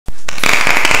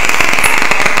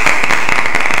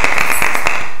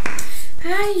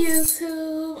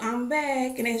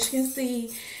you can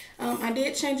see, I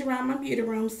did change around my beauty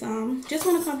room some. Just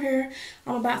want to come here.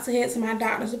 I'm about to head to my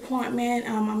doctor's appointment. I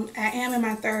am in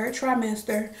my 3rd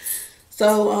trimester.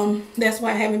 So that's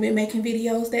why I haven't been making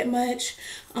videos that much.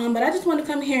 But I just want to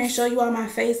come here and show you all my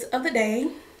face of the day.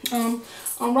 I'm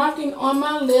rocking on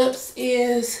my lips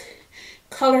is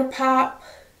ColourPop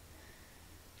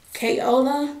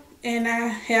Kaola. And I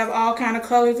have all kind of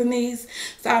colors in these.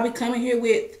 So I'll be coming here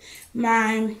with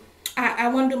my, I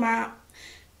want to do my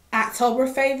October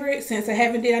favorite since I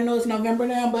haven't did. I know it's November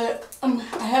now, but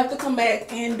I have to come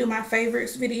back and do my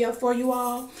favorites video for you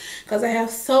all because I have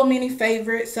so many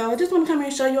favorites. So I just want to come here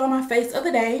and show you all my face of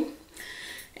the day.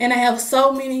 And I have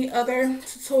so many other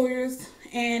tutorials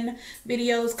and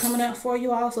videos coming up for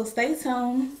you all, so stay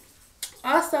tuned.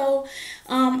 Also,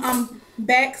 I'm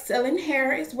back selling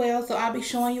hair as well, so I'll be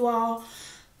showing you all.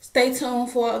 Stay tuned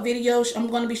for a video. I'm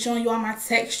going to be showing you all my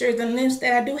textures and lengths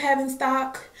that I do have in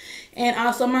stock. And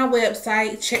also my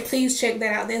website, please check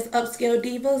that out. That's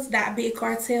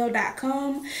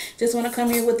upscaledivas.bigcartel.com. Just want to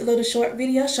come here with a little short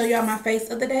video, show you all my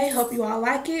face of the day. Hope you all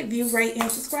like it. View, rate,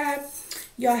 and subscribe.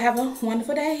 Y'all have a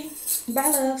wonderful day. Bye,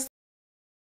 loves.